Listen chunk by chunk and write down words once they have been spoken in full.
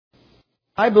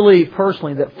I believe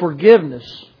personally that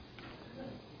forgiveness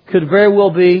could very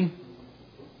well be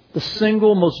the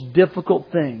single most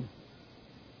difficult thing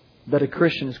that a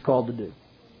Christian is called to do.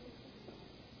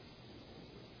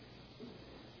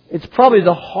 It's probably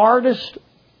the hardest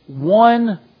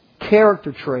one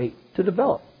character trait to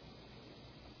develop.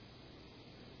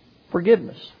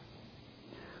 Forgiveness.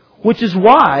 Which is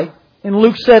why, in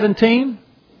Luke 17,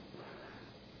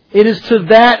 it is to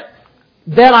that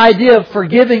idea of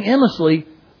forgiving endlessly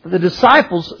that the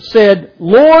disciples said,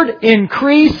 Lord,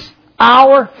 increase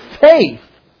our faith.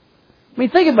 I mean,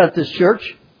 think about this,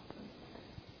 church.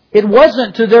 It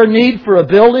wasn't to their need for a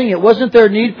building. It wasn't their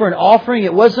need for an offering.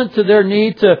 It wasn't to their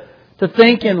need to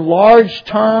think in large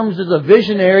terms as a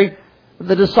visionary.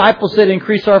 The disciples said,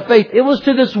 increase our faith. It was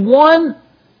to this one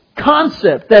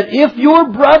concept that if your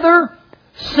brother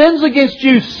sins against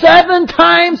you 7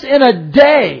 times in a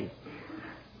day,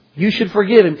 you should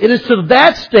forgive him. It is to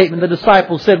that statement the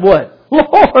disciples said what?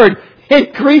 Lord,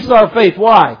 increase our faith.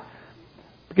 Why?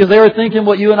 Because they were thinking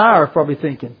what you and I are probably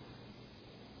thinking.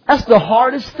 That's the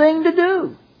hardest thing to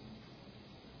do.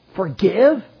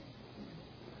 Forgive.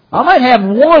 I might have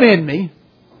one in me,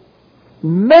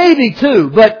 maybe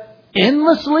 2, but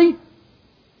endlessly?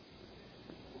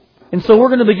 And so we're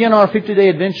going to begin our 50-day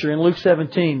adventure in Luke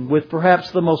 17 with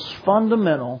perhaps the most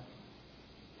fundamental,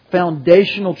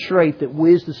 foundational trait that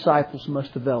we as disciples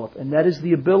must develop. And that is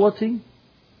the ability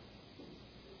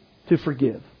to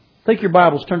forgive. Take your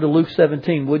Bibles, turn to Luke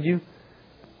 17, would you?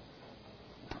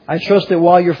 I trust that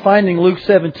while you're finding Luke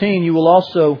 17, you will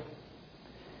also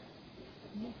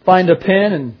find a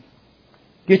pen and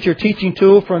get your teaching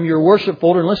tool from your worship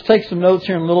folder. And let's take some notes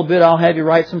here in a little bit. I'll have you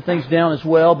write some things down as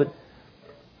well. But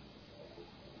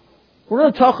we're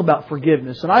going to talk about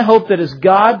forgiveness. And I hope that as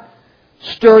God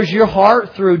stirs your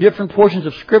heart through different portions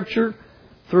of Scripture,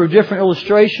 through different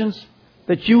illustrations,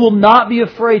 that you will not be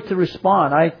afraid to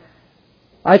respond.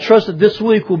 I trust that this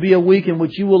week will be a week in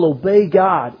which you will obey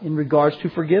God in regards to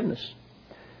forgiveness.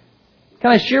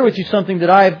 Can I share with you something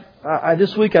that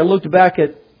this week I looked back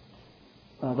at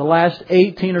the last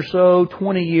 18 or so,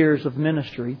 20 years of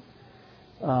ministry.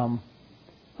 And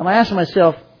I asked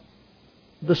myself,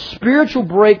 the spiritual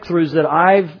breakthroughs that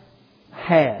I've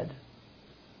had,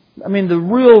 I mean the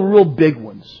real big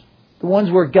ones, the ones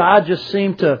where God just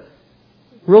seemed to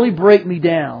really break me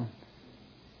down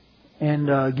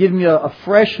and give me a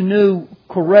fresh, new,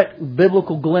 correct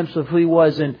biblical glimpse of who He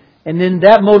was. And then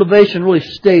that motivation really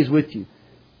stays with you.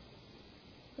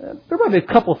 There might be a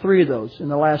couple, 3 of those in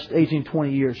the last 18,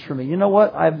 20 years for me. You know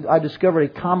what? I've discovered a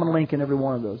common link in every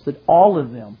one of those. That all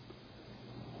of them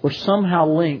were somehow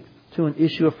linked to an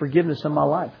issue of forgiveness in my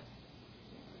life.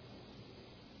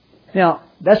 Now,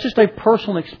 that's just a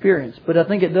personal experience, but I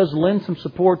think it does lend some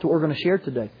support to what we're going to share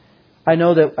today. I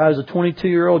know that I was a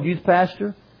 22-year-old youth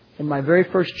pastor in my very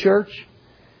first church.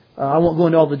 I won't go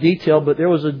into all the detail, but there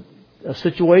was a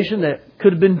situation that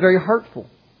could have been very hurtful.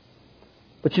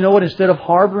 But you know what? Instead of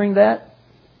harboring that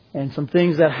and some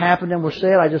things that happened and were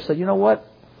said, I just said, you know what?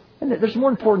 And there's more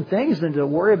important things than to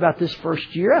worry about this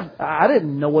first year. I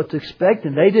didn't know what to expect,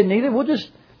 and they didn't either.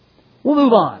 We'll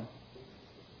move on.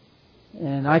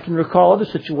 And I can recall other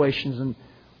situations, and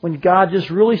when God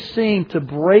just really seemed to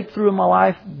break through in my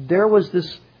life, there was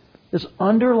this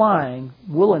underlying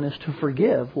willingness to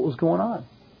forgive what was going on.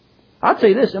 I'll tell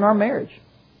you this, in our marriage,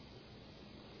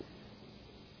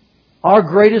 our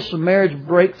greatest marriage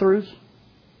breakthroughs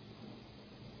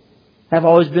have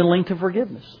always been linked to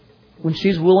forgiveness. When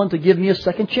she's willing to give me a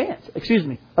 22nd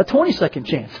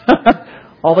chance.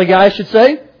 All the guys should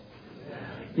say,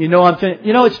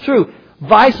 it's true.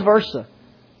 Vice versa.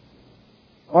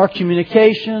 Our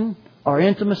communication, our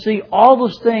intimacy, all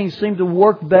those things seem to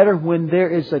work better when there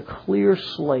is a clear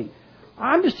slate.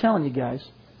 I'm just telling you guys,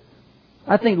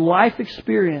 I think life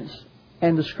experience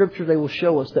and the Scripture, they will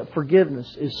show us that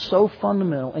forgiveness is so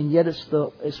fundamental, and yet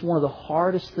it's one of the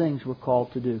hardest things we're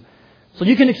called to do. So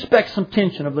you can expect some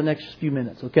tension over the next few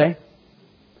minutes, okay?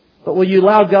 But will you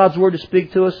allow God's Word to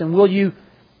speak to us, and will you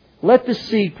let this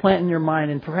seed plant in your mind,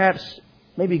 and perhaps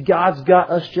maybe God's got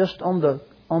us just on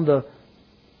the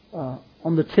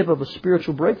tip of a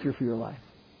spiritual breakthrough for your life.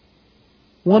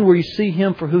 One where you see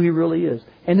Him for who He really is,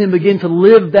 and then begin to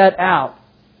live that out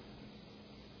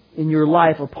in your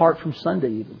life apart from Sunday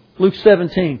even. Luke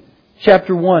 17,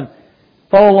 chapter 1.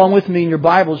 Follow along with me in your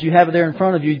Bibles. You have it there in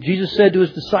front of you. Jesus said to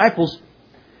His disciples,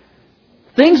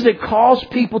 things that cause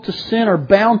people to sin are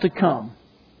bound to come.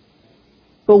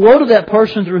 But woe to that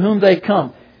person through whom they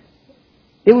come.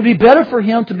 It would be better for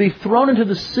him to be thrown into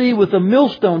the sea with a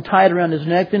millstone tied around his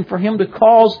neck than for him to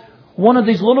cause one of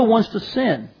these little ones to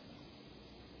sin.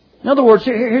 In other words,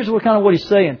 here's what He's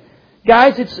saying.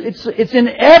 guys, it's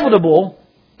inevitable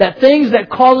that things that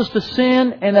cause us to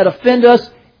sin and that offend us,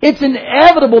 it's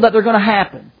inevitable that they're going to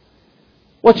happen.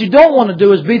 What you don't want to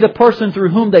do is be the person through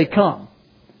whom they come.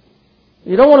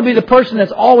 You don't want to be the person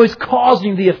that's always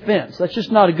causing the offense. That's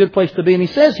just not a good place to be. And he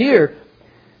says here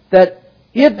that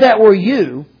if that were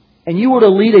you, and you were to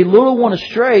lead a little one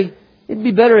astray, it'd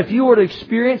be better if you were to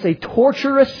experience a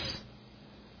torturous,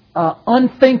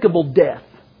 unthinkable death.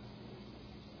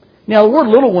 Now, the word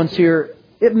little ones here,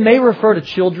 it may refer to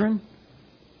children.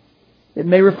 It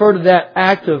may refer to that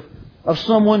act of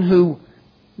someone who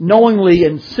knowingly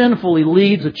and sinfully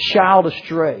leads a child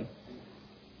astray.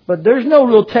 But there's no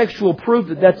real textual proof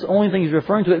that that's the only thing he's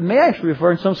referring to. It may actually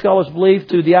refer, and some scholars believe,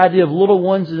 to the idea of little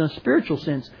ones in a spiritual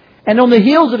sense. And on the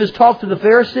heels of his talk to the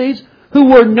Pharisees, who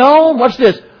were known, watch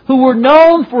this, who were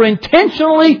known for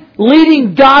intentionally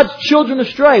leading God's children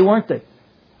astray, weren't they?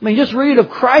 I mean, just read of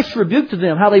Christ's rebuke to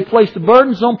them, how they placed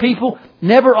burdens on people,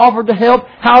 never offered to help,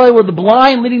 how they were the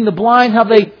blind leading the blind, how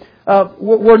they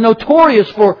were notorious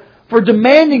for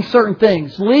demanding certain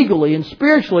things legally and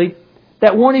spiritually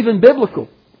that weren't even biblical.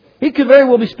 He could very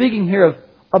well be speaking here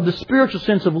of the spiritual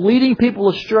sense of leading people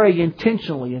astray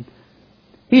intentionally. And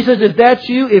he says, if that's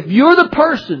you, if you're the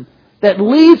person that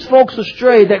leads folks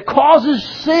astray, that causes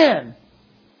sin,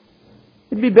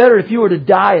 it'd be better if you were to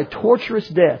die a torturous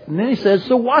death. And then he says,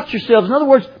 so watch yourselves. In other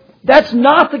words, that's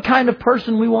not the kind of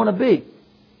person we want to be.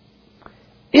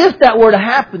 If that were to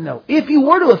happen, though, if you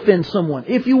were to offend someone,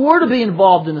 if you were to be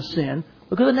involved in a sin,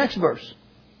 look at the next verse.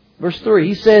 Verse 3,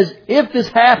 he says, if this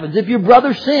happens, if your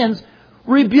brother sins,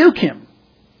 rebuke him.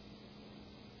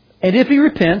 And if he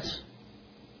repents,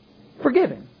 forgive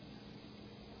him.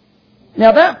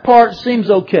 Now that part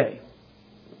seems okay.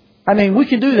 I mean, we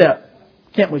can do that,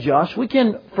 can't we, Josh? We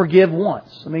can forgive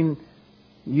once. I mean,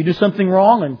 you do something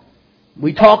wrong and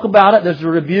we talk about it. There's a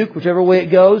rebuke, whichever way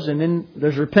it goes, and then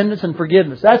there's repentance and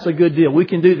forgiveness. That's a good deal. We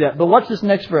can do that. But watch this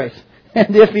next phrase.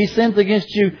 And if he sins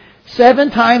against you 7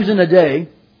 times in a day,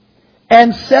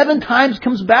 and 7 times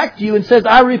comes back to you and says,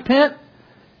 I repent,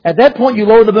 at that point you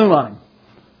lower the boom on him.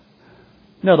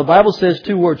 No, the Bible says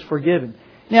 2 words, forgive him.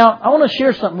 Now, I want to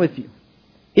share something with you.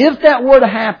 If that were to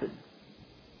happen,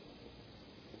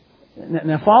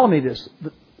 now follow me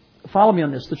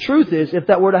on this. The truth is, if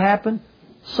that were to happen,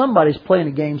 somebody's playing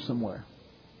a game somewhere.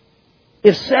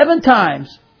 If 7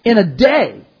 times in a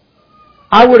day,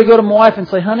 I were to go to my wife and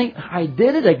say, honey, I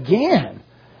did it again.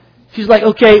 She's like,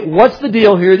 okay, what's the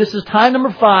deal here? This is time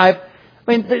number 5. I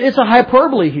mean, it's a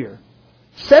hyperbole here.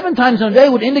 7 times in a day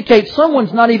would indicate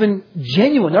someone's not even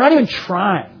genuine. They're not even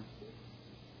trying.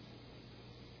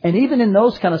 And even in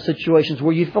those kind of situations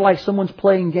where you feel like someone's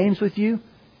playing games with you,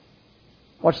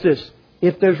 watch this.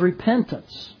 If there's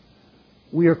repentance,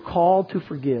 we are called to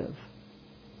forgive.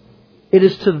 It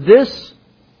is to this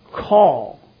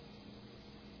call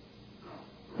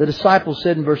the disciples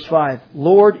said in verse 5,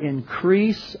 Lord,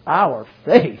 increase our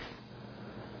faith.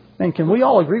 And can we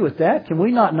all agree with that? Can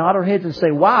we not nod our heads and say,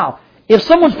 wow, if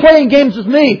someone's playing games with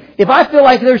me, if I feel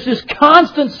like there's this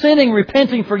constant sinning,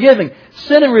 repenting, forgiving,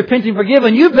 sinning, repenting,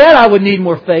 forgiving, you bet I would need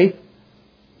more faith.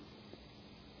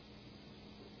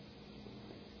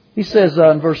 He says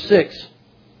in verse 6,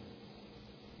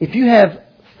 if you have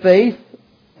faith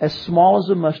as small as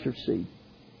a mustard seed,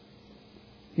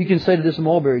 you can say to this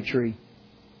mulberry tree,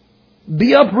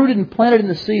 be uprooted and planted in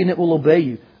the sea and it will obey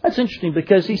you. That's interesting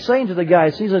because he's saying to the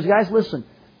guys, he says, guys, listen,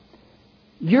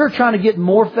 you're trying to get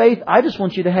more faith. I just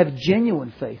want you to have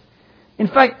genuine faith. In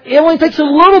fact, it only takes a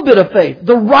little bit of faith.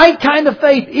 The right kind of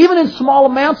faith, even in small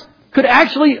amounts, could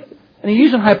actually, and he's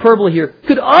using hyperbole here,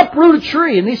 could uproot a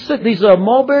tree. And these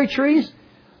mulberry trees,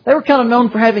 they were kind of known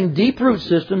for having deep root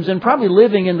systems and probably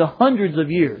living in the hundreds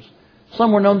of years.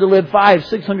 Some were known to live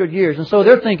 500-600 years. And so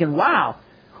they're thinking, wow,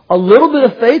 a little bit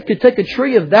of faith could take a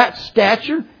tree of that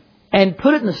stature and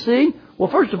put it in the sea. Well,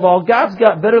 first of all, God's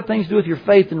got better things to do with your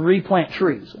faith than replant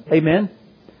trees. Amen?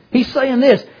 He's saying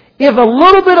this. If a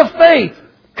little bit of faith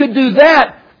could do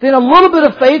that, then a little bit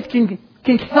of faith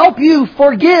can help you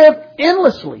forgive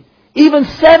endlessly. Even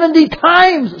 70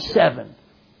 times 7.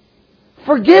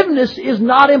 Forgiveness is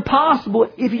not impossible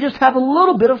if you just have a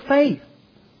little bit of faith.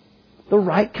 The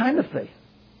right kind of faith.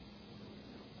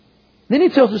 Then he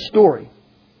tells a story.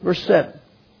 Verse 7.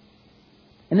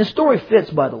 And this story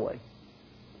fits, by the way.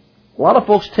 A lot of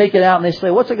folks take it out and they say,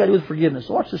 what's that got to do with forgiveness?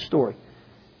 Watch this story.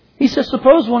 He says,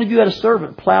 suppose one of you had a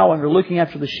servant plowing or looking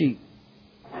after the sheep.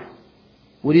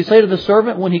 Would he say to the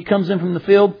servant when he comes in from the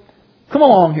field, come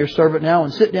along here, servant, now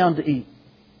and sit down to eat?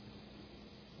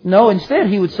 No, instead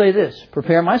he would say this,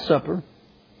 prepare my supper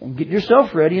and get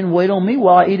yourself ready and wait on me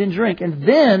while I eat and drink. And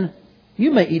then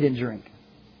you may eat and drink.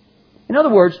 In other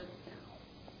words,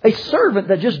 A servant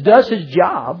that just does his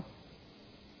job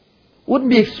wouldn't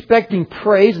be expecting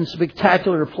praise and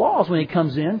spectacular applause when he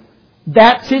comes in.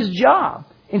 That's his job.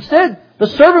 Instead, the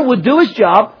servant would do his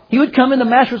job. He would come in, the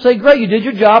master would say, great, you did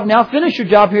your job. Now finish your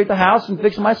job here at the house and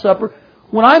fix my supper.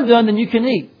 When I'm done, then you can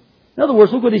eat. In other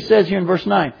words, look what he says here in verse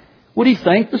 9. Would he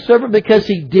thank the servant because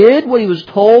he did what he was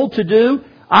told to do?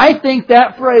 I think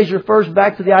that phrase refers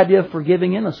back to the idea of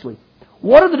forgiving endlessly.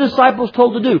 What are the disciples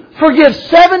told to do? Forgive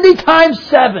 70 times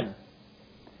 7.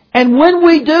 And when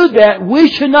we do that, we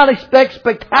should not expect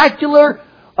spectacular,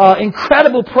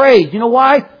 incredible praise. You know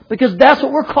why? Because that's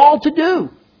what we're called to do.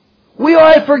 We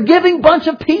are a forgiving bunch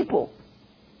of people.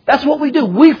 That's what we do.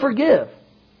 We forgive.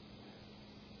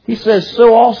 He says,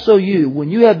 so also you, when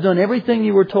you have done everything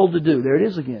you were told to do, there it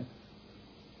is again.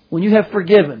 When you have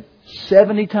forgiven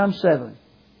 70 times 7,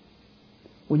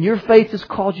 when your faith has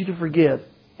called you to forgive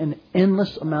an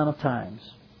endless amount of times,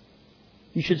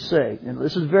 you should say, and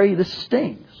this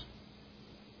stings.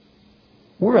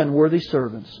 We're unworthy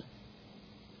servants.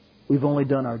 We've only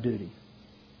done our duty.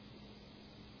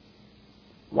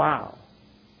 Wow.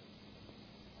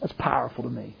 That's powerful to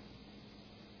me.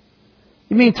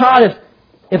 You mean, Todd,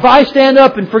 if I stand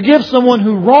up and forgive someone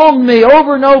who wronged me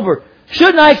over and over,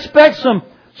 shouldn't I expect some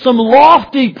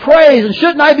lofty praise? And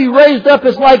shouldn't I be raised up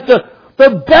as like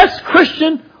the best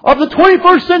Christian of the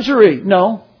 21st century?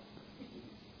 No.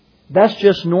 That's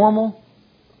just normal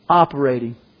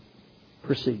operating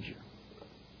procedure.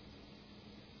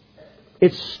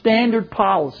 It's standard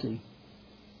policy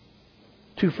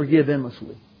to forgive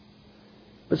endlessly.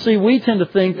 But see, we tend to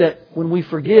think that when we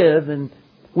forgive and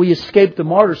we escape the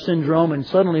martyr syndrome and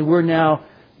suddenly we're now,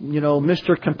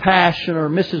 Mr. Compassion or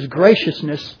Mrs.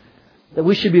 Graciousness, that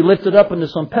we should be lifted up into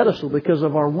some pedestal because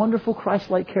of our wonderful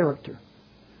Christ-like character.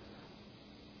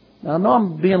 Now, I know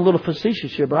I'm being a little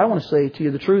facetious here, but I want to say to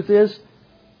you the truth is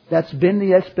that's been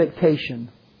the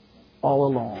expectation all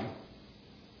along.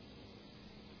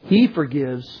 He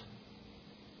forgives,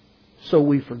 so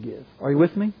we forgive. Are you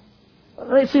with me?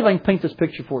 Let's see if I can paint this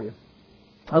picture for you.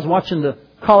 I was watching the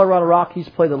Colorado Rockies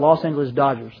play the Los Angeles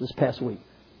Dodgers this past week.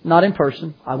 Not in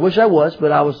person. I wish I was,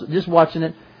 but I was just watching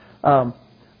it via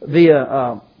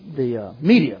the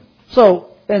media.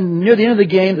 So, and near the end of the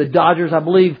game, the Dodgers, I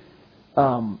believe,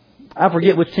 I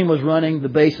forget which team was running the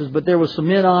bases, but there was some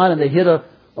men on, and they hit a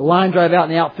line drive out in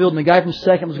the outfield, and the guy from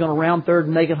second was going to round third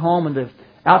and make it home, and the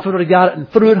outfielder would have got it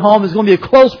and threw it home. It was going to be a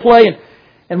close play,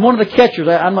 and one of the catchers,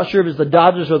 I'm not sure if it's the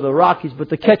Dodgers or the Rockies, but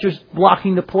the catcher's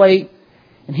blocking the plate,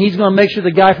 and he's going to make sure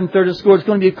the guy from third has scored. It's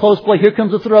going to be a close play. Here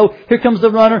comes the throw. Here comes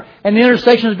the runner, and the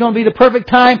intersection is going to be the perfect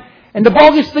time, and the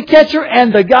ball gets to the catcher,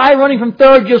 and the guy running from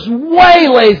third just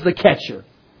waylays the catcher.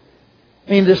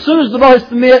 I mean, as soon as the ball hits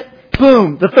the mitt,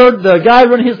 boom, the guy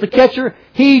running hits the catcher.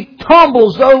 He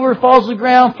tumbles over, falls to the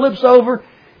ground, flips over,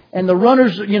 and the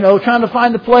runner's, trying to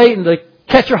find the plate, and the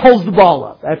catcher holds the ball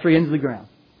up after he ends the ground.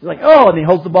 He's like, oh, and he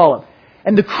holds the ball up.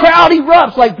 And the crowd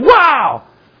erupts like, wow!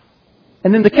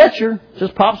 And then the catcher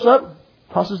just pops up,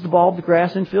 tosses the ball to the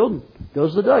grass infield, and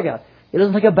goes to the dugout. He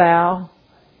doesn't take a bow.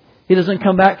 He doesn't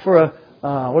come back for a,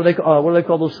 what do they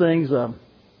call those things? Curtain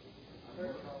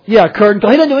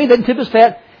call. He doesn't do anything, tip his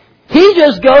hat. He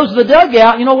just goes to the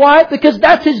dugout. You know why? Because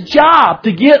that's his job,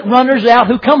 to get runners out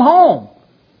who come home.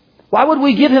 Why would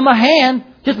we give him a hand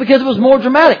just because it was more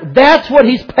dramatic? That's what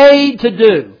he's paid to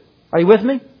do. Are you with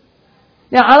me?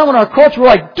 Now, I know in our culture we're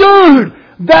like, dude,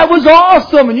 that was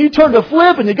awesome, and you turned a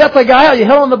flip, and you got the guy out, you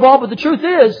held on the ball, but the truth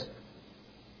is,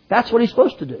 that's what he's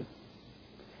supposed to do.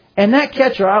 And that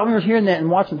catcher, I remember hearing that and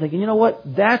watching thinking, you know what?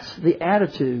 That's the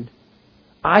attitude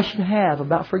I should have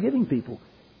about forgiving people.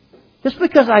 Just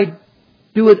because I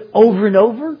do it over and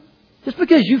over, just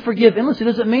because you forgive endlessly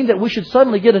doesn't mean that we should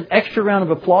suddenly get an extra round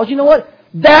of applause. You know what?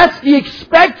 That's the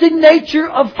expected nature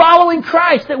of following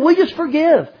Christ, that we just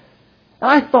forgive. And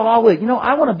I thought all week,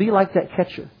 I want to be like that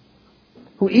catcher,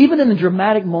 who even in the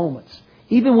dramatic moments,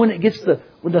 even when it gets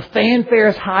when the fanfare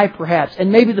is high perhaps,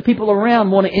 and maybe the people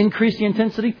around want to increase the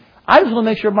intensity, I just want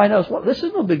to make sure everybody knows, well, this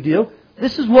is no big deal.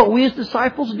 This is what we as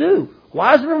disciples do.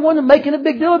 Why is everyone making a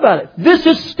big deal about it? This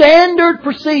is standard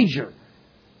procedure.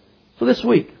 So this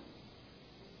week,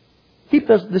 keep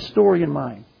this story in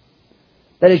mind.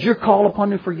 That as you're called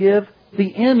upon to forgive,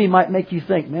 the enemy might make you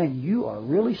think, man, you are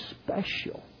really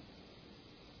special.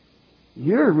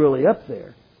 You're really up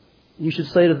there. You should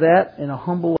say to that in a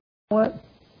humble way, what?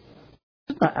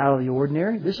 This is not out of the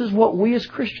ordinary. This is what we as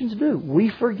Christians do. We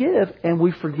forgive, and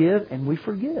we forgive, and we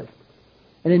forgive.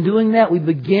 And in doing that, we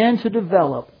begin to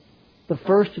develop the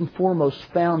first and foremost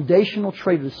foundational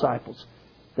trait of disciples,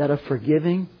 that of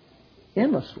forgiving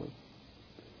endlessly.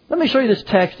 Let me show you this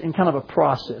text in kind of a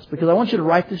process, because I want you to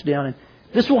write this down. And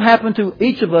This will happen to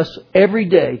each of us every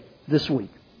day this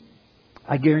week.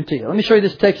 I guarantee you. Let me show you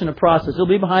this text in the process. It'll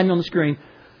be behind me on the screen.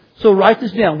 So write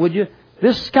this down, would you?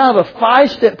 This is kind of a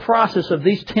 5-step process of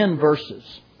these 10 verses.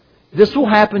 This will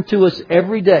happen to us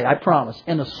every day, I promise.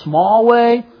 In a small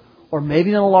way or maybe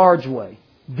in a large way.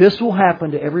 This will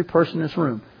happen to every person in this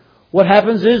room. What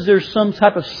happens is there's some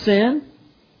type of sin.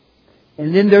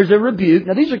 And then there's a rebuke.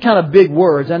 Now these are kind of big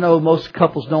words. I know most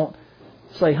couples don't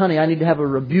say, honey, I need to have a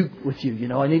rebuke with you.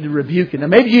 I need to rebuke you. Now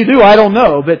maybe you do, I don't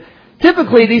know. But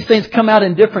typically these things come out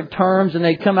in different terms and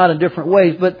they come out in different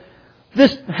ways. But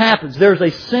this happens. There's a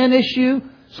sin issue.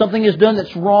 Something is done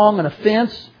that's wrong, an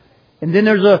offense. And then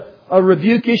there's a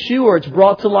rebuke issue, or it's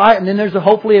brought to light. And then there's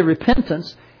hopefully a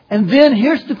repentance. And then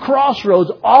here's the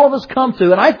crossroads all of us come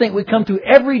to. And I think we come to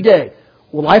every day.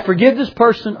 Will I forgive this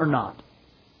person or not?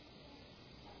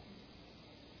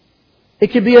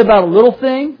 It could be about a little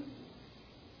thing.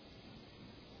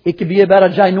 It could be about a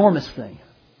ginormous thing.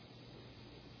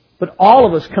 But all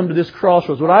of us come to this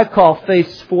crossroads, what I call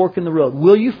faith's fork in the road.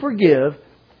 Will you forgive?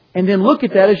 And then look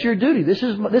at that as your duty. This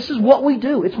is what we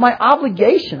do. It's my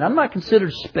obligation. I'm not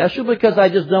considered special because I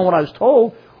just done what I was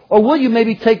told. Or will you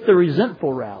maybe take the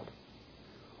resentful route?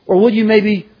 Or will you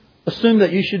maybe assume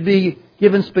that you should be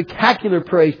given spectacular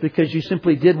praise because you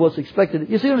simply did what's expected?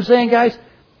 You see what I'm saying, guys?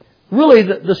 Really,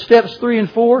 the steps 3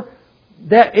 and 4,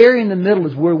 that area in the middle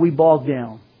is where we bog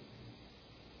down.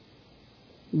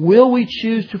 Will we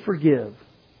choose to forgive?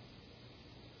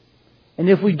 And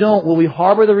if we don't, will we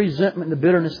harbor the resentment and the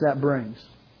bitterness that brings?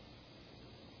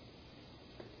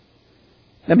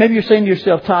 Now maybe you're saying to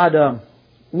yourself, Todd,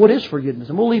 what is forgiveness?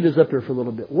 And we'll leave this up here for a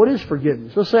little bit. What is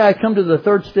forgiveness? Let's say I come to the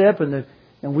third step and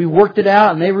we worked it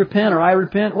out and they repent or I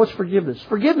repent. What's forgiveness?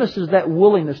 Forgiveness is that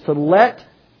willingness to let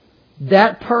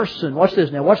that person, watch this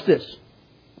now, watch this,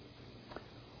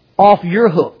 off your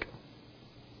hook.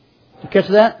 You catch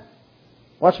that?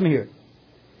 Watch me here.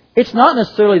 It's not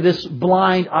necessarily this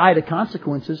blind eye to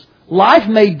consequences. Life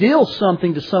may deal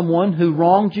something to someone who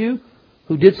wronged you,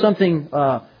 who did something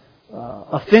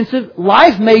offensive.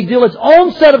 Life may deal its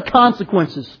own set of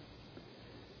consequences.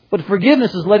 But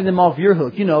forgiveness is letting them off your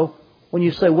hook. When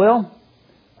you say, well,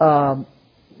 now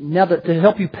that to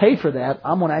help you pay for that,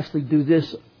 I'm going to actually do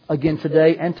this again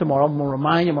today and tomorrow. I'm going to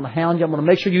remind you, I'm going to hound you, I'm going to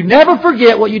make sure you never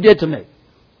forget what you did to me.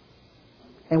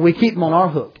 And we keep them on our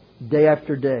hook day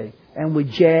after day. And we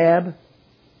jab.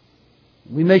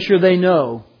 We make sure they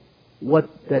know what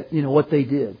they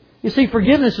did. You see,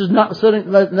 forgiveness is not necessarily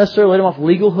letting them off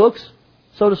legal hooks,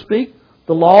 so to speak.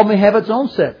 The law may have its own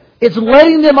set. It's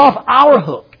letting them off our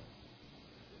hook.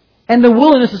 And the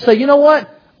willingness to say, you know what?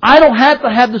 I don't have to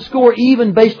have the score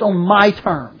even based on my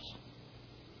terms.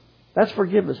 That's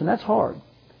forgiveness, and that's hard.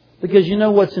 Because you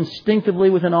know what's instinctively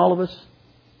within all of us?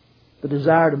 The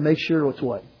desire to make sure it's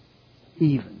what?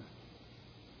 Even.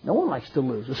 No one likes to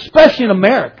lose, especially in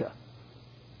America.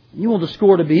 You want the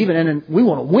score to be even, and we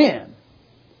want to win.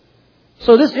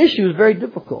 So this issue is very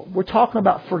difficult. We're talking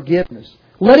about forgiveness.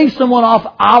 Letting someone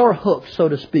off our hook, so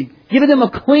to speak. Giving them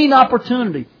a clean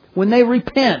opportunity when they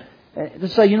repent. To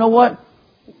say, you know what?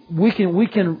 We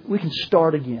can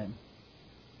start again.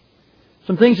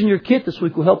 Some things in your kit this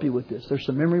week will help you with this. There's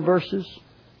some memory verses.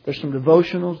 There's some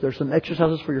devotionals. There's some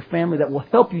exercises for your family that will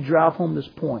help you drive home this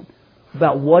point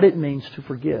about what it means to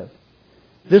forgive.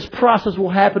 This process will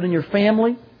happen in your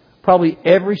family probably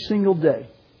every single day.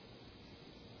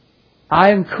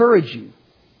 I encourage you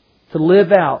to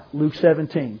live out Luke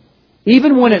 17.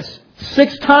 Even when it's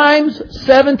 6 times,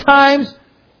 7 times,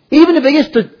 even if it gets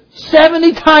to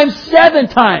 70 times, 7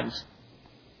 times,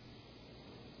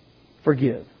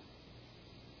 forgive.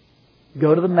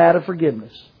 Go to the mat of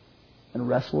forgiveness and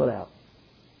wrestle it out.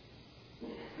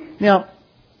 Now,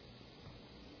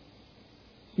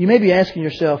 you may be asking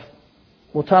yourself,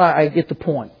 well, Todd, I get the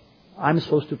point. I'm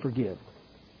supposed to forgive.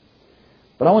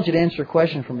 But I want you to answer a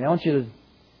question for me. I want you to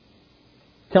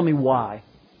tell me why.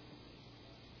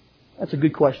 That's a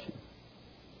good question.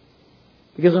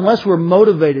 Because unless we're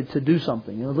motivated to do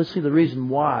something, let's see the reason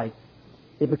why,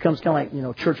 it becomes kind of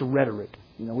like, church rhetoric.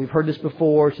 We've heard this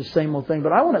before. It's the same old thing.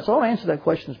 But I want to answer that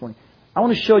question this morning. I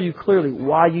want to show you clearly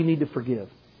why you need to forgive.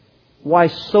 Why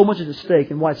so much is at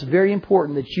stake and why it's very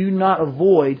important that you not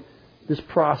avoid this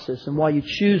process and why you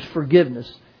choose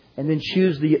forgiveness and then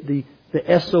choose the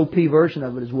SOP version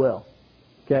of it as well.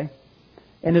 Okay?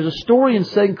 And there's a story in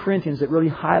 2 Corinthians that really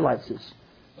highlights this.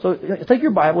 So take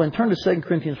your Bible and turn to 2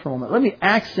 Corinthians for a moment. Let me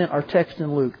accent our text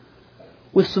in Luke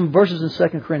with some verses in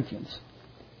 2 Corinthians.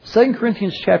 2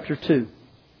 Corinthians chapter 2.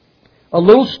 A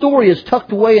little story is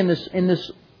tucked away in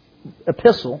this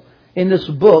epistle, in this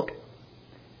book,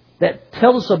 that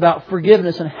tells us about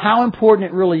forgiveness and how important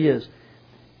it really is.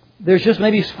 There's just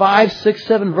maybe 5, 6,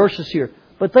 7 verses here.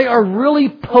 But they are really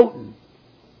potent.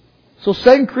 So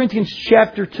 2 Corinthians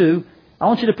chapter 2, I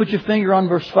want you to put your finger on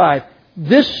verse 5.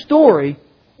 This story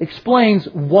explains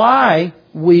why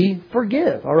we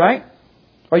forgive. All right?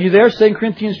 Are you there? 2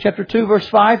 Corinthians chapter 2, verse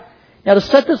 5. Now to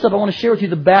set this up, I want to share with you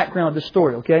the background of this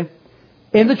story, okay?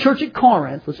 In the church at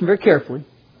Corinth, listen very carefully.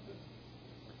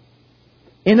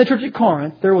 In the church at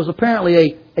Corinth, there was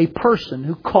apparently a person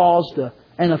who caused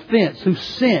an offense, who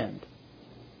sinned.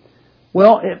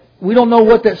 Well, we don't know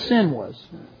what that sin was.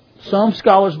 Some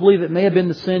scholars believe it may have been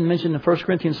the sin mentioned in 1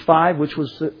 Corinthians 5, which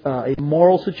was a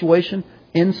moral situation,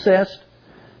 incest.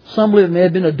 Some believe it may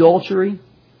have been adultery.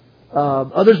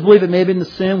 Others believe it may have been the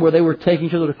sin where they were taking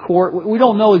each other to court. We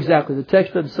don't know exactly. The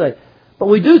text doesn't say. But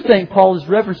we do think Paul is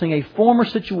referencing a former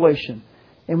situation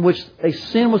in which a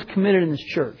sin was committed in this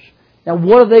church. Now,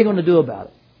 what are they going to do about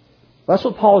it? That's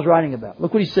what Paul is writing about.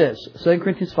 Look what he says. 2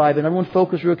 Corinthians 5. And everyone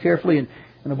focus real carefully and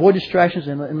avoid distractions.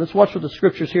 And let's watch what the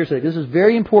Scriptures here say. This is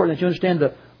very important that you understand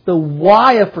the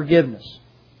why of forgiveness.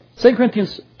 2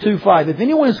 Corinthians 2:5. If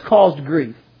anyone has caused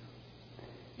grief,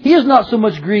 he has not so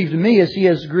much grieved me as he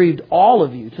has grieved all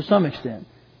of you to some extent.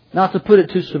 Not to put it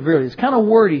too severely. It's kind of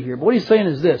wordy here. But what he's saying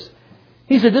is this.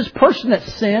 He said this person that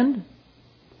sinned,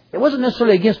 it wasn't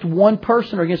necessarily against one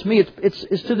person or against me.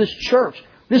 It's to this church.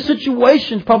 This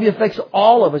situation probably affects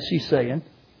all of us, he's saying.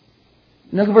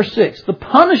 Look at verse 6. The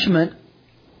punishment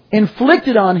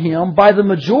inflicted on him by the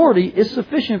majority is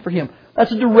sufficient for him.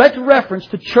 That's a direct reference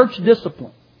to church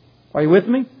discipline. Are you with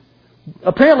me?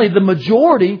 Apparently the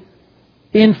majority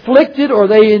inflicted or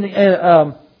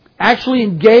they actually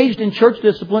engaged in church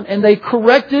discipline and they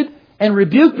corrected and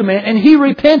rebuked the man and he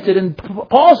repented. And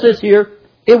Paul says here,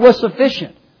 it was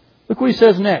sufficient. Look what he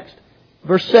says next.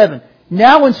 Verse 7.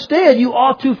 Now instead you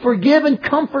ought to forgive and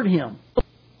comfort him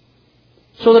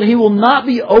so that he will not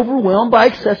be overwhelmed by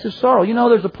excessive sorrow. You know,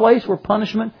 there's a place where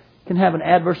punishment can have an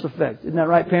adverse effect. Isn't that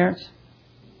right, parents?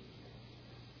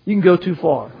 You can go too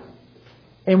far.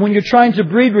 And when you're trying to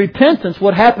breed repentance,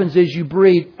 what happens is you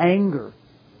breed anger.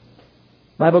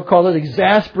 The Bible calls it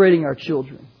exasperating our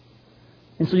children.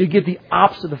 And so you get the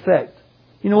opposite effect.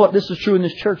 You know what? This is true in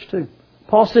this church too.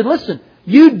 Paul said, listen,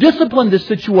 you disciplined this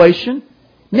situation.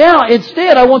 Now,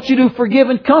 instead, I want you to forgive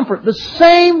and comfort. The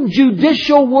same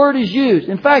judicial word is used.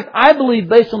 In fact, I believe,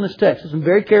 based on this text, listen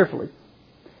very carefully,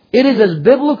 it is as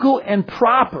biblical and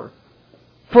proper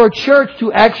for a church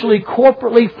to actually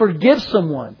corporately forgive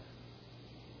someone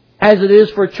as it is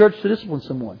for a church to discipline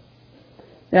someone.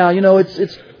 Now, you know,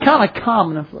 it's kind of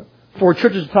common for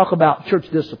churches to talk about church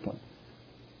discipline,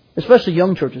 especially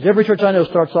young churches. Every church I know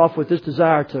starts off with this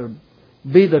desire to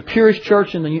be the purest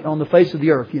church on the face of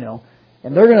the earth, you know.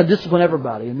 And they're going to discipline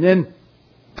everybody. And then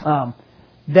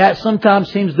that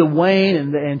sometimes seems to wane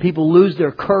and people lose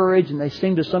their courage and they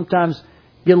seem to sometimes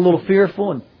get a little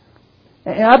fearful.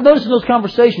 And I've noticed in those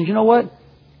conversations, you know what?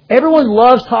 Everyone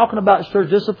loves talking about church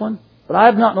discipline, but I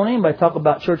have not known anybody talk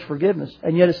about church forgiveness.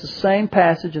 And yet it's the same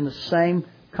passage in the same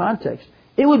context.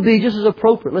 It would be just as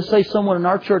appropriate. Let's say someone in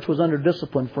our church was under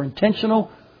discipline for intentional,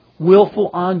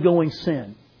 willful, ongoing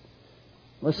sin.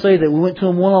 Let's say that we went to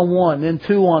them one-on-one, then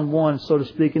two-on-one, so to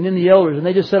speak, and then the elders, and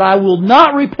they just said, I will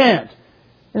not repent.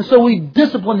 And so we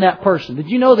disciplined that person. Did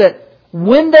you know that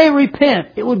when they repent,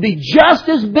 it would be just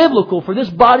as biblical for this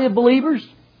body of believers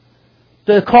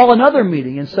to call another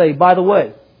meeting and say, by the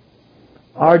way,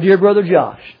 our dear brother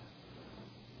Josh,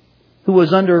 who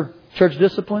was under church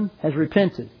discipline, has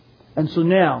repented. And so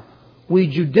now we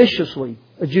judicially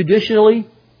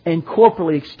and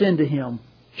corporally extend to him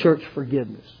church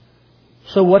forgiveness.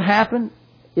 So what happened,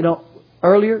 you know,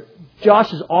 earlier,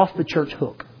 Josh is off the church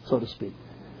hook, so to speak.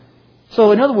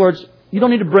 So in other words, you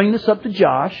don't need to bring this up to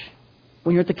Josh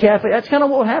when you're at the cafe. That's kind of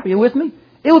what happened. You with me?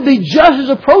 It would be just as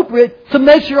appropriate to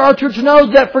make sure our church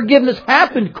knows that forgiveness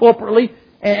happened corporately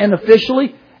and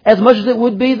officially as much as it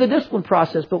would be the discipline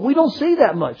process. But we don't see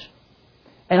that much.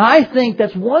 And I think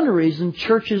that's one reason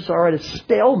churches are at a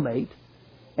stalemate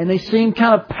and they seem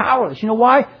kind of powerless. You know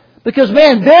why? Because,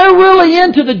 man, they're really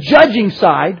into the judging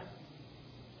side.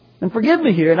 And forgive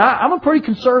me here, and I'm a pretty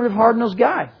conservative, hard-nosed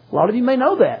guy. A lot of you may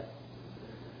know that.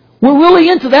 We're really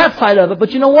into that side of it.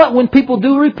 But you know what? When people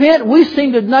do repent, we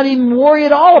seem to not even worry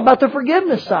at all about the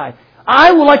forgiveness side.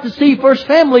 I would like to see First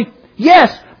Family,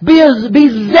 yes, be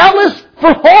zealous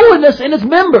for holiness in its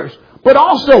members. But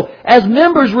also, as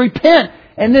members repent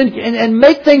and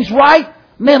make things right,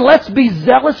 man, let's be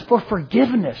zealous for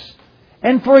forgiveness.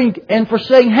 And for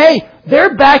saying, hey,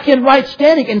 they're back in right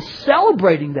standing and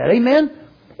celebrating that. Amen?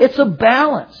 It's a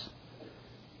balance.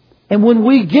 And when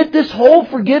we get this whole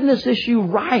forgiveness issue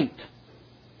right,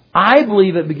 I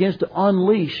believe it begins to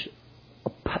unleash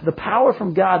the power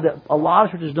from God that a lot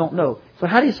of churches don't know. So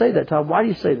how do you say that, Todd? Why do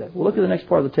you say that? Well, look at the next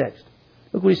part of the text.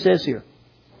 Look what he says here.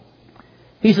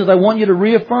 He says, I want you to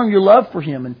reaffirm your love for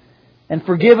Him and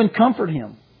forgive and comfort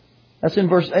him. That's in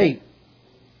verse 8.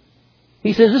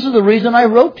 He says, this is the reason I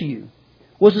wrote to you,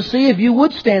 was to see if you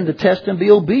would stand the test and be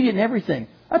obedient in everything.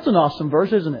 That's an awesome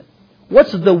verse, isn't it?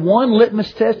 What's the one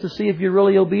litmus test to see if you're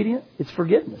really obedient? It's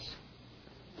forgiveness.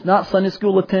 It's not Sunday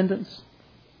school attendance.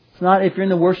 It's not if you're in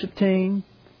the worship team,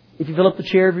 if you fill up the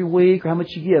chair every week, or how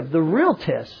much you give. The real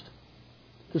test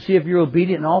to see if you're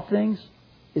obedient in all things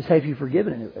is have you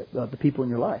forgiven the people in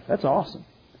your life. That's awesome.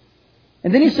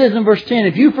 And then he says in verse 10,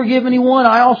 if you forgive anyone,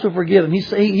 I also forgive him. He's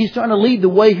trying to lead the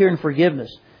way here in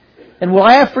forgiveness. And what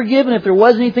I have forgiven, if there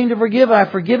was anything to forgive, I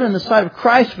have forgiven in the sight of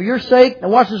Christ for your sake. Now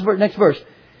watch this next verse.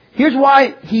 Here's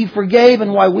why He forgave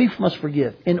and why we must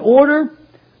forgive. In order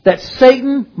that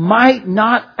Satan might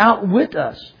not outwit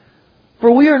us.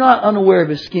 For we are not unaware of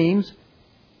his schemes.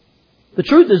 The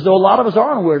truth is, though, a lot of us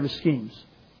are unaware of his schemes.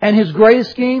 And his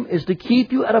greatest scheme is to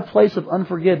keep you at a place of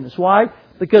unforgiveness. Why?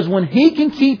 Because when he can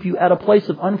keep you at a place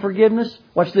of unforgiveness,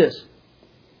 watch this,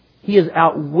 he has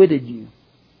outwitted you.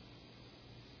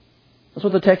 That's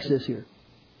what the text is here.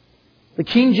 The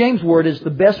King James word is the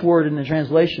best word in the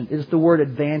translation. It's the word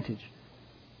advantage.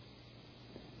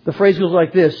 The phrase goes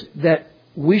like this, that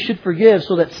we should forgive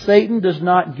so that Satan does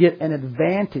not get an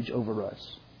advantage over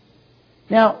us.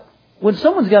 Now, when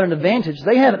someone's got an advantage,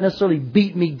 they haven't necessarily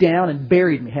beat me down and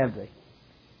buried me, have they?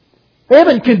 They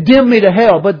haven't condemned me to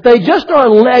hell, but they just are a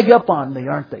leg up on me,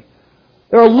 aren't they?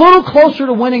 They're a little closer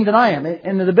to winning than I am.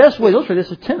 And the best way to illustrate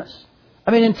this is tennis.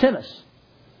 In tennis.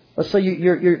 Let's say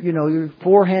you're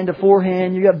forehand to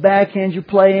forehand, you got backhand you're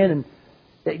playing, and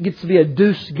it gets to be a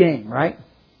deuce game, right?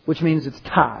 Which means it's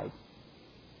tied.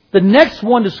 The next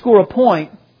one to score a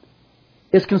point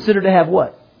is considered to have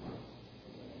what?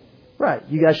 Right.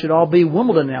 You guys should all be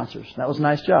Wimbledon announcers. That was a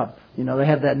nice job. They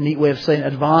have that neat way of saying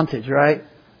advantage, right?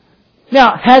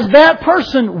 Now, has that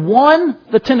person won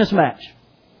the tennis match?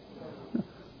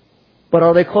 But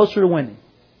are they closer to winning?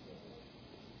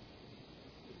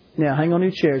 Now, hang on to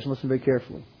your chairs and listen very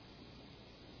carefully.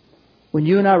 When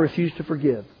you and I refuse to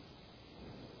forgive,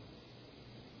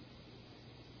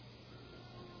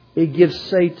 it gives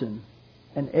Satan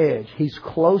an edge. He's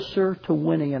closer to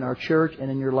winning in our church and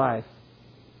in your life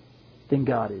than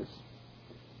God is.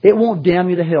 It won't damn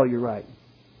you to hell, you're right.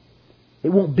 It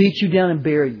won't beat you down and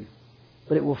bury you.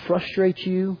 But it will frustrate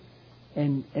you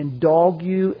and dog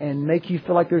you and make you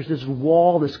feel like there's this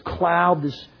wall, this cloud,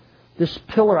 this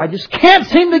pillar I just can't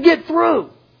seem to get through.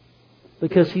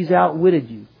 Because he's outwitted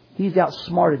you. He's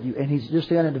outsmarted you. And he's just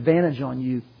got an advantage on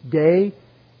you day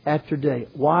after day.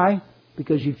 Why?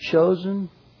 Because you've chosen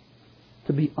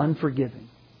to be unforgiving.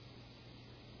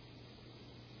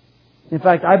 In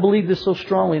fact, I believe this so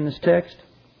strongly in this text.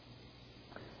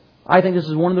 I think this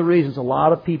is one of the reasons a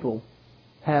lot of people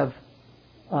have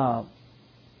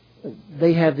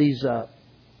these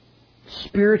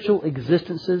spiritual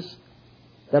existences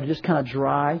that are just kind of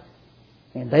dry,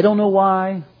 and they don't know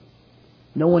why.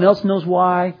 No one else knows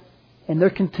why, and they're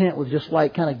content with just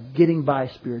like kind of getting by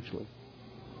spiritually.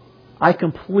 I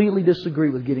completely disagree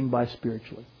with getting by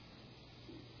spiritually.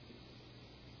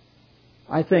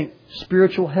 I think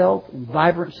spiritual health and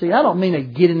vibrancy, I don't mean a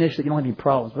giddiness that you don't have any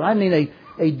problems, but I mean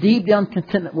a deep down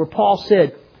contentment where Paul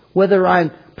said, whether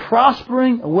I'm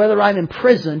prospering or whether I'm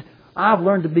imprisoned, I've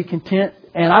learned to be content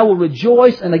and I will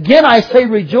rejoice. And again, I say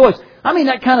rejoice. I mean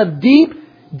that kind of deep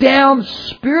down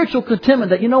spiritual contentment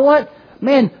that, you know what?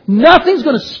 Man, nothing's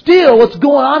going to steal what's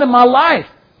going on in my life.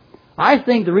 I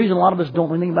think the reason a lot of us don't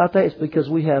know anything about that is because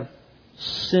we have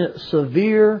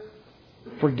severe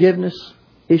forgiveness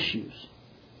issues.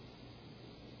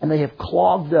 And they have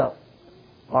clogged up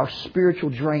our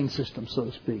spiritual drain system, so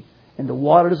to speak. And the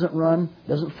water doesn't run,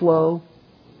 doesn't flow.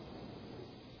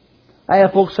 I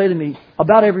have folks say to me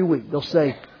about every week, they'll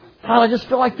say, Todd, I just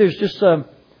feel like there's just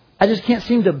I just can't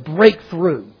seem to break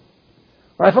through.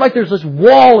 Or I feel like there's this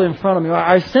wall in front of me. Or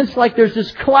I sense like there's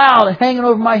this cloud hanging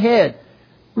over my head.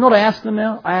 You know what I ask them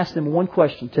now? I ask them one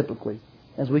question typically.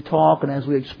 As we talk and as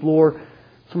we explore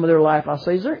some of their life, I'll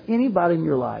say, is there anybody in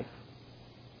your life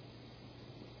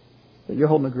that you're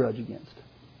holding a grudge against?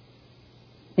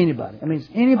 Anybody. I mean, it's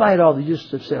anybody at all that you just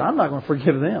have said, I'm not going to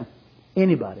forgive them.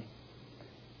 Anybody.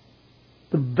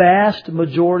 The vast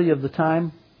majority of the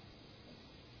time,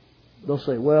 they'll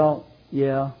say, well,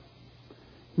 yeah.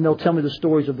 And they'll tell me the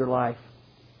stories of their life.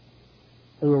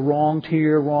 They were wronged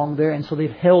here, wronged there, and so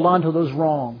they've held on to those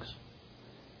wrongs. You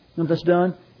know what that's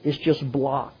done? It's just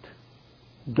blocked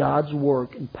God's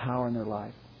work and power in their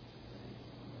life.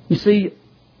 You see,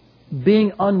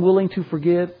 being unwilling to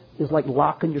forgive is like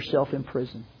locking yourself in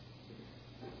prison.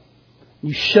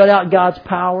 You shut out God's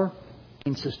power,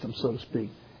 system, so to speak.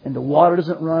 And the water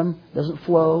doesn't run, doesn't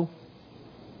flow.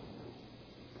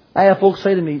 I have folks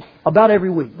say to me about every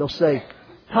week, they'll say,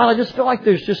 Todd, I just feel like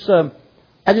there's just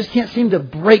I just can't seem to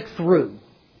break through.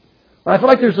 Or I feel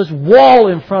like there's this wall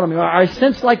in front of me. Or I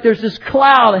sense like there's this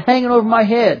cloud hanging over my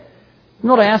head. You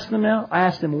know what I ask them now? I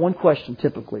ask them one question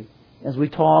typically. As we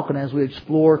talk and as we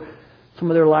explore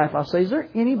some of their life, I'll say, is there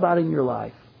anybody in your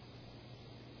life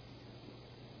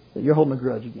that you're holding a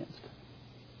grudge against?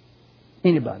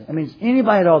 Anybody. I mean, it's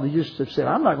anybody at all that you just have said,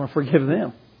 I'm not going to forgive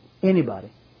them.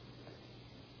 Anybody.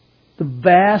 The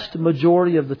vast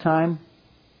majority of the time,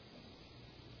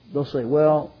 they'll say,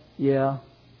 well, yeah.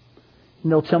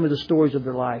 And they'll tell me the stories of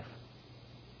their life.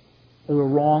 They were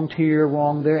wronged here,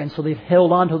 wronged there, and so they've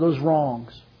held on to those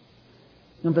wrongs.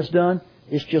 You know what that's done?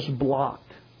 It's just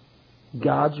blocked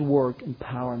God's work and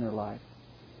power in their life.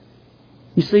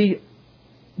 You see,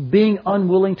 being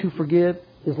unwilling to forgive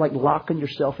is like locking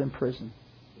yourself in prison.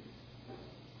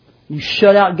 You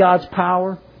shut out God's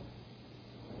power.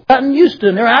 Gotten used to,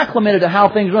 and they're acclimated to how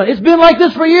things run. It's been like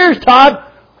this for years, Todd.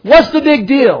 What's the big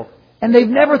deal? And they've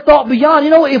never thought beyond.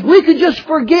 You know, if we could just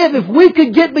forgive, if we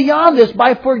could get beyond this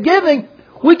by forgiving,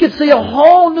 we could see a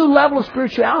whole new level of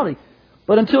spirituality.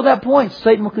 But until that point,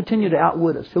 Satan will continue to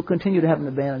outwit us. He'll continue to have an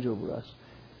advantage over us.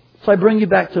 So I bring you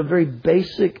back to a very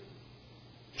basic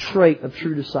trait of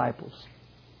true disciples.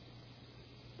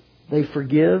 They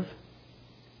forgive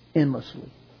endlessly.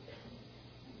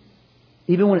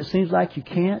 Even when it seems like you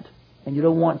can't and you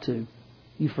don't want to,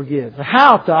 you forgive. So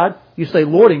how, Todd? You say,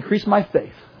 Lord, increase my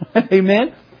faith.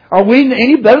 Amen? Are we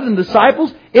any better than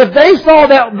disciples? If they saw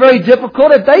that very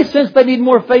difficult, if they sensed they need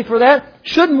more faith for that,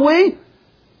 shouldn't we?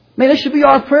 Man, this should be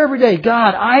our prayer every day.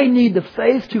 God, I need the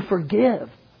faith to forgive.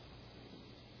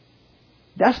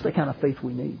 That's the kind of faith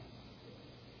we need.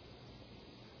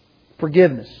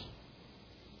 Forgiveness.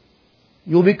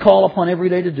 You'll be called upon every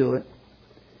day to do it.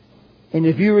 And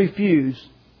if you refuse,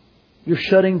 you're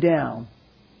shutting down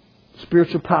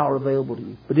spiritual power available to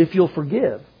you. But if you'll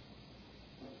forgive,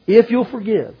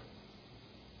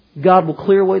 God will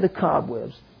clear away the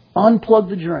cobwebs, unplug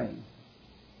the drain.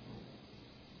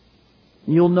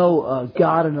 You'll know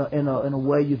God in a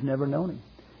way you've never known Him.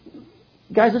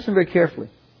 Guys, listen very carefully.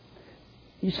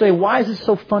 You say, why is this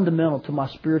so fundamental to my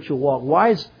spiritual walk?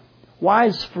 Why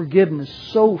is forgiveness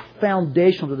so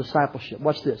foundational to discipleship?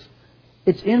 Watch this.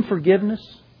 It's in forgiveness.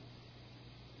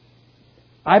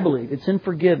 I believe it's in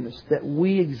forgiveness that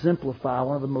we exemplify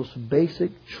one of the most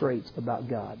basic traits about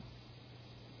God.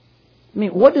 I mean,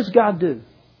 what does God do?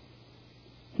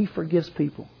 He forgives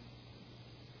people.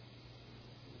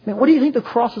 I mean, what do you think the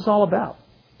cross is all about?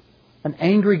 An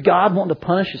angry God wanting to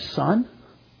punish His Son?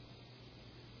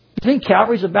 You think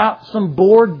Calvary's about some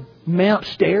bored man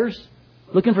upstairs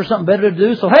looking for something better to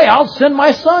do? So, hey, I'll send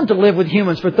my son to live with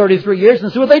humans for 33 years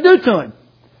and see what they do to him.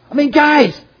 I mean,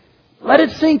 guys, let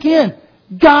it sink in.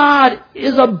 God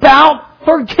is about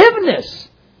forgiveness.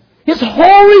 His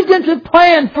whole redemptive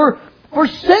plan for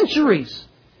centuries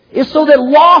is so that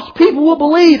lost people will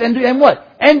believe and what?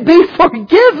 And be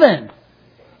forgiven.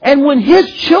 And when His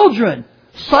children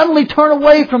suddenly turn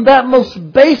away from that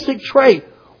most basic trait,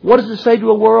 what does it say to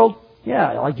a world?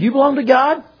 Yeah, like you belong to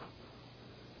God?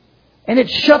 And it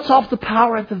shuts off the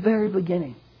power at the very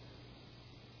beginning.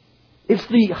 It's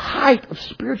the height of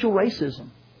spiritual racism.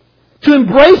 To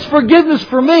embrace forgiveness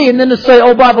for me and then to say,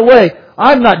 oh, by the way,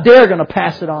 I'm not dare going to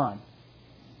pass it on.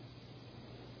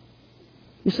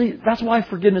 You see, that's why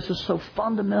forgiveness is so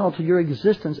fundamental to your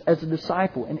existence as a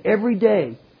disciple. And every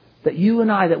day that you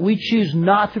and I, that we choose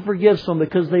not to forgive someone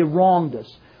because they wronged us,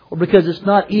 or because it's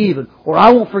not even, or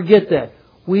I won't forget that,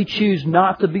 we choose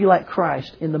not to be like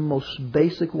Christ in the most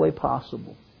basic way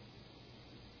possible.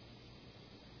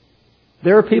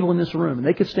 There are people in this room, and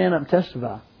they could stand up and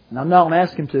testify, and I'm not going to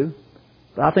ask them to,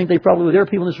 but I think they probably would. There are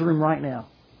people in this room right now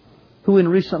who in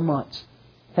recent months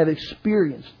have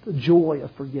experienced the joy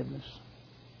of forgiveness.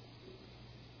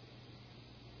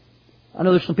 I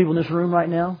know there's some people in this room right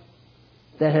now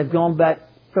that have gone back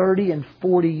 30 and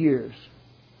 40 years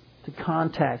to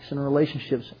contacts and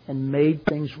relationships and made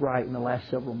things right in the last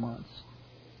several months.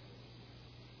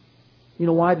 You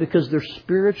know why? Because their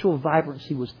spiritual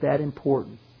vibrancy was that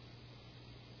important.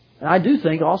 And I do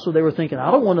think also they were thinking,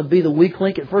 I don't want to be the weak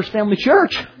link at First Family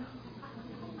Church.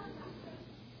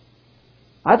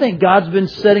 I think God's been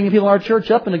setting people in our church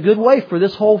up in a good way for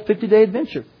this whole 50-day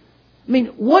adventure. I mean,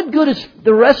 what good is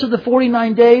the rest of the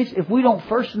 49 days if we don't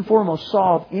first and foremost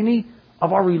solve any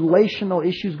of our relational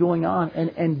issues going on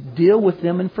and deal with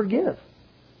them and forgive?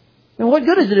 And what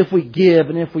good is it if we give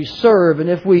and if we serve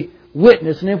and if we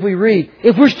witness and if we read,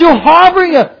 if we're still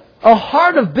harboring a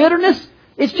heart of bitterness,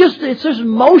 it's just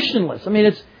motionless. I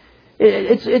mean,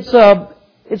 it's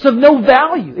of no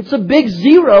value. It's a big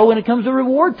zero when it comes to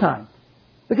reward time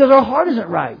because our heart isn't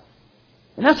right.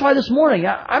 And that's why this morning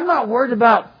I'm not worried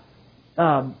about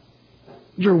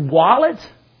your wallet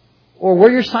or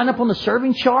where you're signed up on the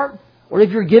serving chart or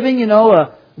if you're giving,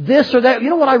 this or that. You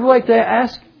know what I would like to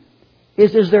ask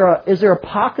is there a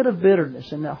pocket of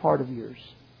bitterness in that heart of yours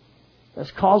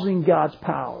that's causing God's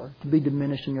power to be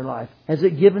diminished in your life? Has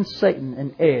it given Satan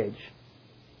an edge?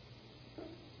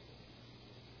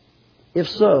 If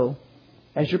so,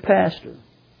 as your pastor,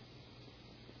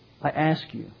 I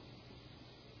ask you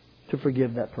to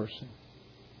forgive that person.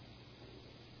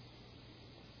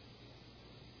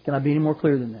 Can I be any more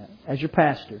clear than that? As your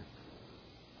pastor,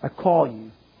 I call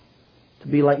you to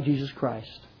be like Jesus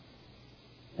Christ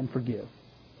and forgive.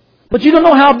 But you don't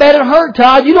know how bad it hurt,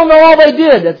 Todd. You don't know all they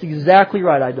did. That's exactly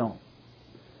right, I don't.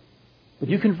 But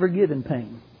you can forgive in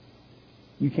pain.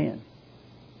 You can.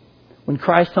 When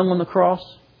Christ hung on the cross,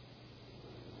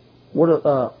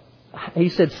 He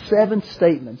said 7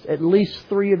 statements. At least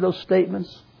 3 of those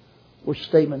statements were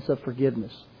statements of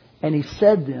forgiveness. And He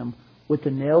said them with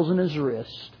the nails in His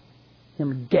wrist,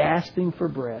 Him gasping for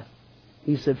breath.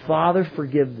 He said, Father,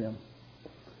 forgive them.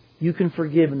 You can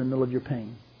forgive in the middle of your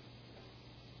pain.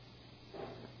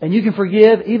 And you can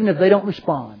forgive even if they don't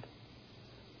respond.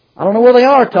 I don't know where they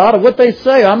are, Todd, or what they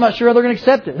say. I'm not sure how they're going to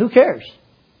accept it. Who cares?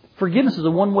 Forgiveness is a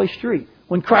one-way street.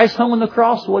 When Christ hung on the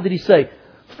cross, what did He say?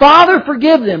 Father,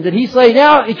 forgive them. Did He say,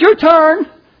 now it's your turn.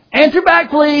 Answer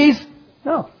back, please.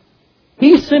 No.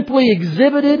 He simply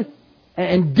exhibited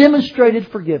and demonstrated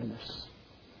forgiveness.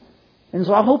 And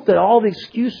so I hope that all the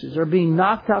excuses are being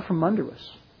knocked out from under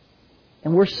us.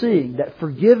 And we're seeing that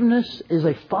forgiveness is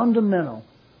a fundamental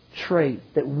trait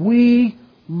that we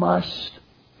must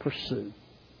pursue.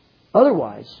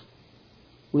 Otherwise,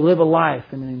 we live a life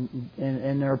and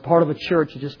they're a part of a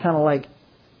church that's just kind of like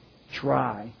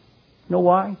dry. You know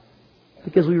why?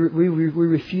 Because we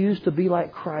refuse to be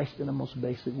like Christ in the most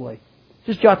basic way.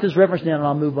 Just jot this reference down and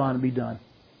I'll move on and be done.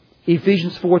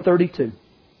 Ephesians 4:32.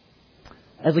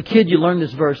 As a kid, you learn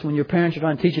this verse when your parents are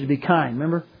trying to teach you to be kind.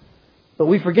 Remember? But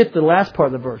we forget the last part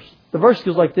of the verse. The verse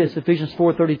goes like this, Ephesians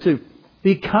 4:32.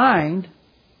 Be kind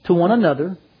to one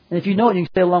another. And if you know it, you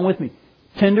can say along with me.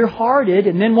 Tender-hearted.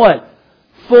 And then what?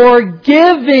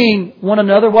 Forgiving one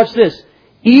another. Watch this.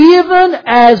 Even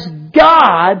as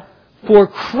God, for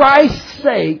Christ's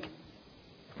sake,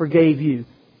 forgave you.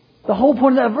 The whole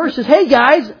point of that verse is, hey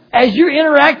guys, as you're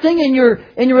interacting in your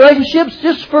relationships,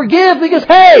 just forgive because,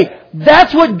 hey,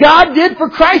 that's what God did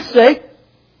for Christ's sake.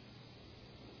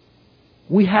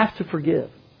 We have to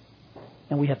forgive.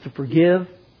 And we have to forgive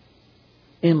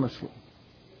endlessly.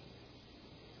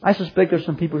 I suspect there's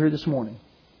some people here this morning,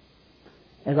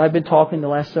 as I've been talking the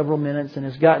last several minutes,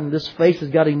 and this face has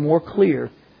gotten more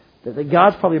clear, that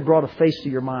God's probably brought a face to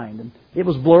your mind. And it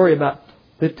was blurry about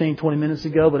 15, 20 minutes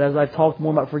ago, but as I've talked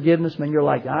more about forgiveness, man, you're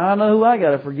like, I don't know who I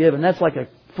got to forgive. And that's like a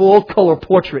full color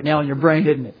portrait now in your brain,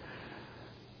 isn't it?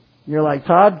 You're like,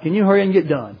 Todd, can you hurry and get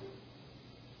done?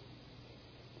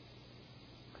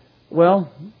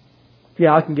 Well,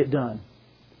 yeah, I can get done.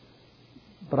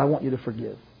 But I want you to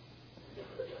forgive.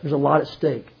 There's a lot at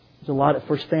stake. There's a lot at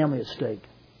First Family at stake.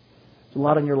 There's a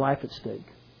lot in your life at stake.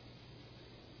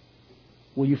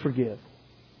 Will you forgive?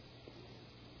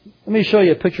 Let me show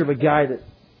you a picture of a guy that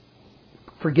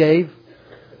forgave.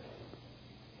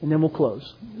 And then we'll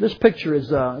close. This picture is,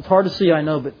 it's hard to see, I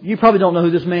know, but you probably don't know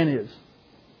who this man is.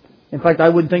 In fact, I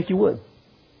wouldn't think you would.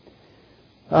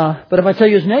 But if I tell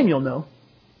you his name, you'll know.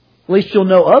 At least you'll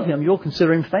know of him. You'll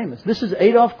consider him famous. This is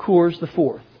Adolf Coors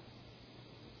IV.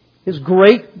 His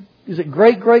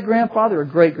great-great-grandfather or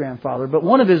great-grandfather? But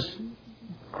one of his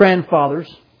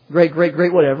grandfathers, great,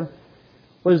 whatever,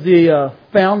 was the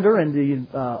founder and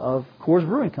of Coors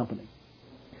Brewing Company.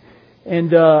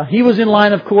 And he was in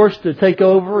line, of course, to take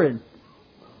over. And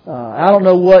I don't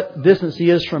know what distance he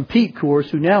is from Pete Coors,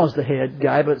 who now is the head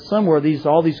guy, but somewhere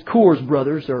all these Coors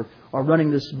brothers are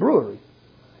running this brewery.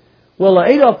 Well,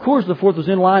 Adolf Coors IV was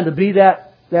in line to be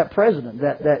that president,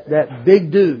 that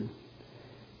big dude.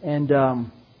 And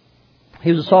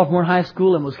he was a sophomore in high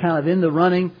school and was kind of in the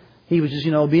running. He was just,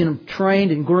 being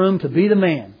trained and groomed to be the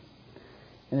man.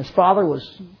 And his father was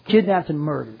kidnapped and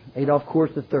murdered, Adolf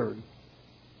Coors III.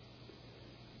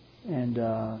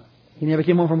 And he never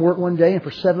came home from work one day, and for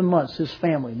 7 months his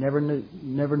family never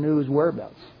knew his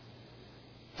whereabouts.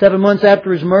 7 months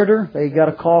after his murder, they got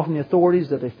a call from the authorities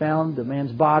that they found the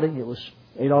man's body. It was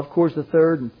Adolf Coors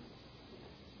III.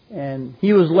 And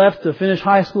he was left to finish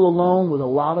high school alone with a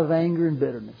lot of anger and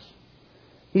bitterness.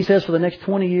 He says for the next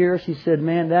 20 years, he said,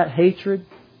 man, that hatred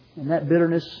and that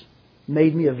bitterness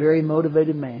made me a very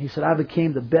motivated man. He said, I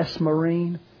became the best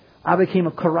Marine. I became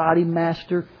a karate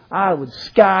master. I would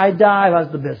skydive. I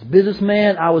was the best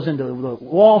businessman. I was into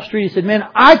Wall Street. He said, man,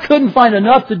 I couldn't find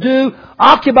enough to do,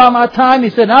 occupy my time. He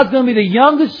said, I was going to be the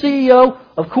youngest CEO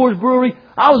of Coors Brewery.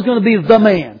 I was going to be the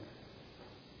man.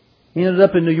 He ended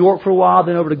up in New York for a while,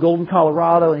 then over to Golden,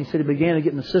 Colorado, and he said he began to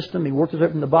get in the system. He worked his way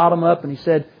from the bottom up, and he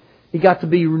said he got to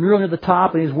be really near the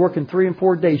top, and he was working 3 and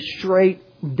 4 days straight,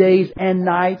 days and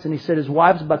nights, and he said his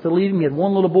wife was about to leave him. He had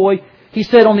one little boy. He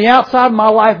said, on the outside, my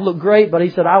life looked great, but he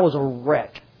said, I was a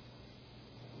wreck.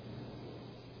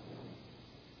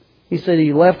 He said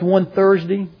he left one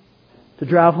Thursday to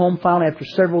drive home finally after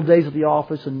several days at the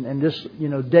office, and this,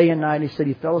 day and night, he said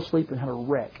he fell asleep and had a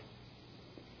wreck.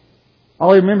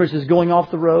 All he remembers is going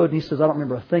off the road, and he says, I don't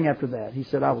remember a thing after that. He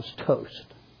said, I was toast.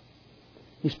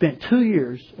 He spent 2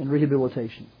 years in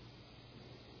rehabilitation.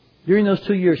 During those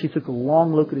 2 years, he took a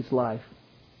long look at his life.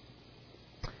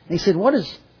 And he said, what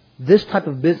has this type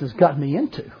of business got me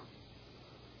into?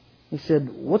 He said,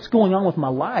 what's going on with my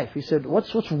life? He said,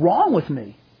 what's wrong with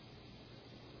me?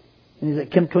 And he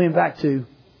kept coming back to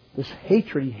this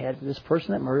hatred he had for this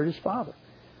person that murdered his father.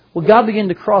 Well, God began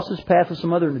to cross his path with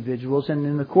some other individuals, and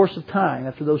in the course of time,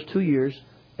 after those 2 years,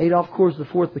 Adolf Coors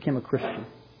IV became a Christian.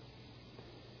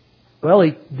 Well,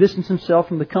 he distanced himself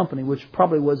from the company, which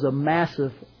probably was a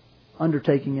massive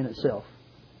undertaking in itself.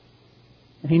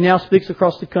 And he now speaks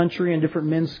across the country in different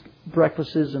men's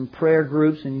breakfasts and prayer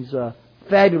groups, and he's a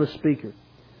fabulous speaker.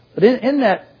 But in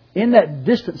that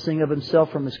distancing of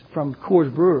himself from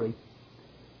Coors Brewery,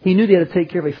 he knew he had to take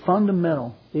care of a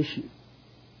fundamental issue.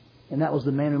 And that was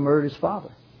the man who murdered his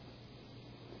father.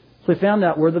 So he found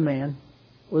out where the man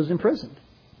was imprisoned.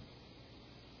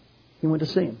 He went to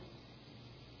see him.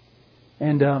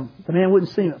 And the man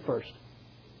wouldn't see him at first.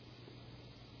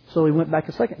 So he went back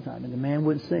a second time, and the man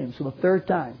wouldn't see him. So the third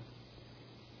time,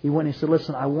 he went and he said,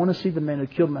 listen, I want to see the man who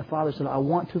killed my father. He said, I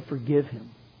want to forgive him.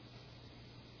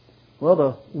 Well,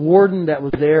 the warden that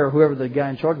was there, or whoever the guy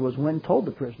in charge was, went and told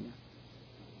the prisoner.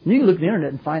 And you can look at the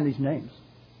internet and find these names.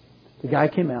 The guy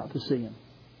came out to see him.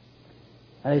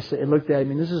 And they looked at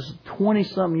him, and this is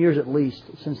 20-something years at least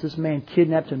since this man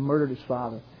kidnapped and murdered his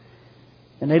father.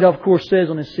 And Adolf Coors says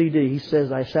on his CD, he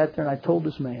says, I sat there and I told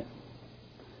this man,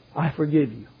 I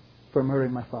forgive you for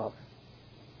murdering my father.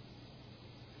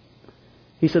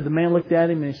 He said the man looked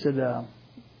at him and he said,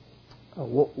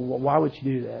 why would you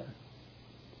do that?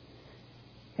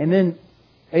 And then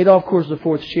Adolf Coors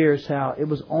IV shares how it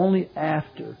was only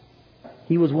after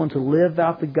he was one to live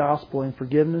out the gospel and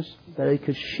forgiveness that he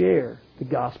could share the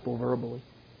gospel verbally.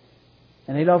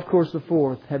 And Adolf Coors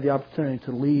IV had the opportunity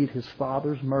to lead his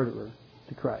father's murderer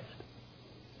to Christ.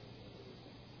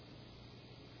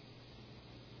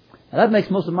 Now that makes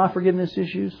most of my forgiveness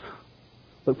issues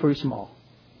look pretty small.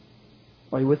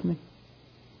 Are you with me?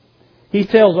 He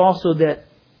tells also that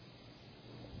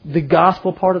the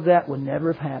gospel part of that would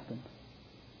never have happened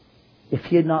if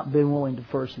he had not been willing to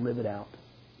first live it out.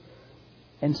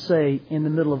 And say, in the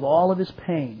middle of all of his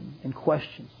pain and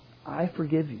questions, I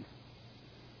forgive you.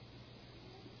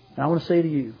 And I want to say to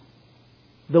you,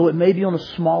 though it may be on a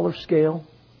smaller scale,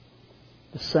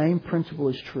 the same principle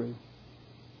is true.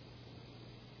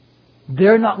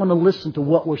 They're not going to listen to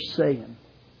what we're saying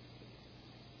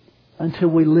until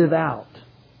we live out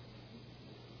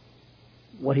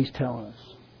what He's telling us.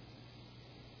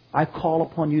 I call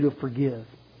upon you to forgive.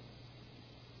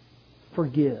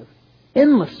 Forgive.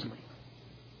 Endlessly.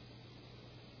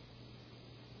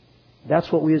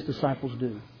 That's what we as disciples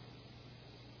do.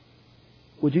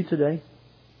 Would you today?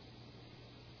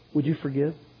 Would you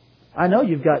forgive? I know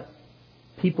you've got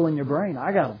people in your brain.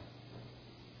 I got them.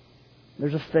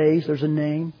 There's a face. There's a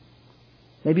name.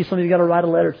 Maybe some of you got to write a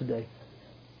letter today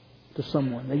to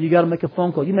someone. Maybe you got to make a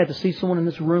phone call. You may have to see someone in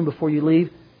this room before you leave.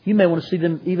 You may want to see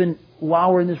them even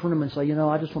while we're in this room and say,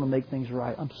 I just want to make things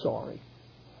right. I'm sorry.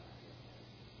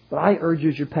 But I urge you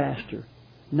as your pastor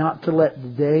not to let the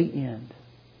day end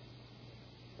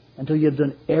until you have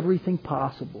done everything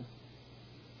possible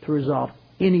to resolve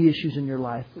any issues in your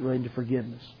life relating to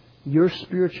forgiveness. Your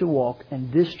spiritual walk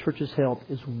and this church's health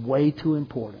is way too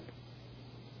important.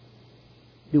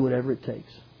 Do whatever it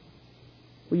takes.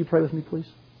 Will you pray with me, please?